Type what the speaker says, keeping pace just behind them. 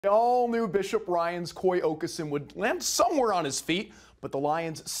We all knew Bishop Ryan's Coy Okeson would land somewhere on his feet, but the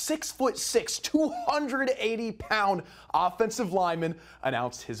Lions' 6'6", 280-pound offensive lineman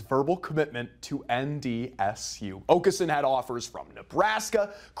announced his verbal commitment to NDSU. Okeson had offers from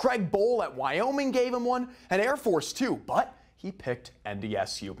Nebraska, Craig Bowl at Wyoming gave him one, and Air Force too, but he picked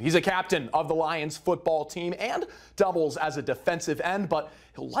NDSU. He's a captain of the Lions football team and doubles as a defensive end, but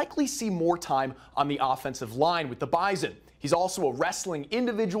he'll likely see more time on the offensive line with the Bison. He's also a wrestling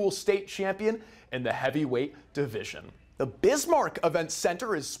individual state champion in the heavyweight division. The Bismarck Event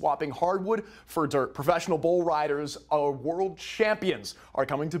Center is swapping hardwood for dirt. Professional bull riders, world champions, are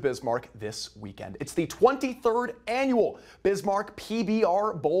coming to Bismarck this weekend. It's the 23rd annual Bismarck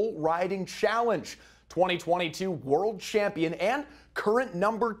PBR Bull Riding Challenge. 2022 world champion and current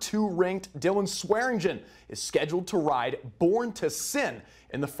 #2 ranked Dylan Swearingen is scheduled to ride Born to Sin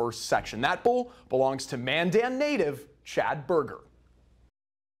in the first section. That bull belongs to Mandan native Chad Berger.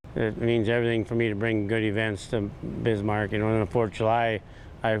 It means everything for me to bring good events to Bismarck. You know, on the 4th of July,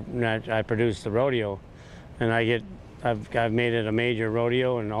 I produce the rodeo, and I've made it a major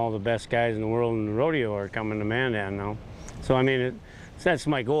rodeo, and all the best guys in the world in the rodeo are coming to Mandan now. So I mean, that's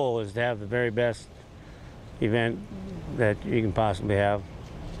my goal, is to have the very best event that you can possibly have.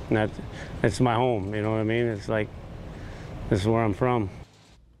 And that's my home, you know what I mean? It's like, this is where I'm from.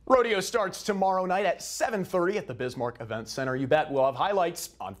 Rodeo starts tomorrow night at 7:30 at the Bismarck Event Center. You bet we'll have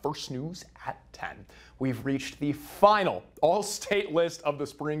highlights on First News at 10. We've reached the final all-state list of the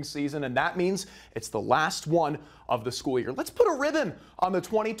spring season, and that means it's the last one of the school year. Let's put a ribbon on the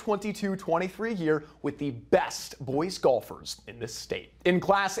 2022-23 year with the best boys golfers in this state. In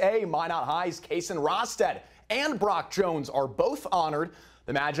Class A, Minot High's Kaysen Rosted and Brock Jones are both honored,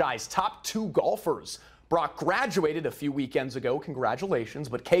 the Magi's top 2 golfers. Brock graduated a few weekends ago, congratulations,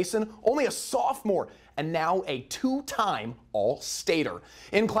 but Kaysen, only a sophomore and now a 2-time All-Stater.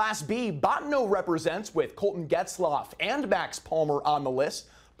 In Class B, Bottineau represents with Colton Getzloff and Max Palmer on the list,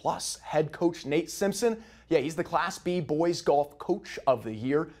 plus head coach Nate Simpson. Yeah, he's the Class B Boys Golf Coach of the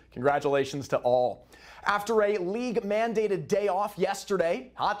Year. Congratulations to all. After a league-mandated day off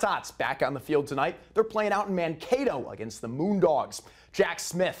yesterday, Hot Tots back on the field tonight. They're playing out in Mankato against the Moondogs. Jack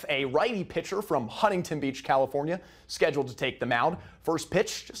Smith, a righty pitcher from Huntington Beach, California, scheduled to take the mound. First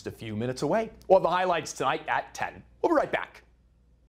pitch just a few minutes away. We'll have the highlights tonight at 10. We'll be right back.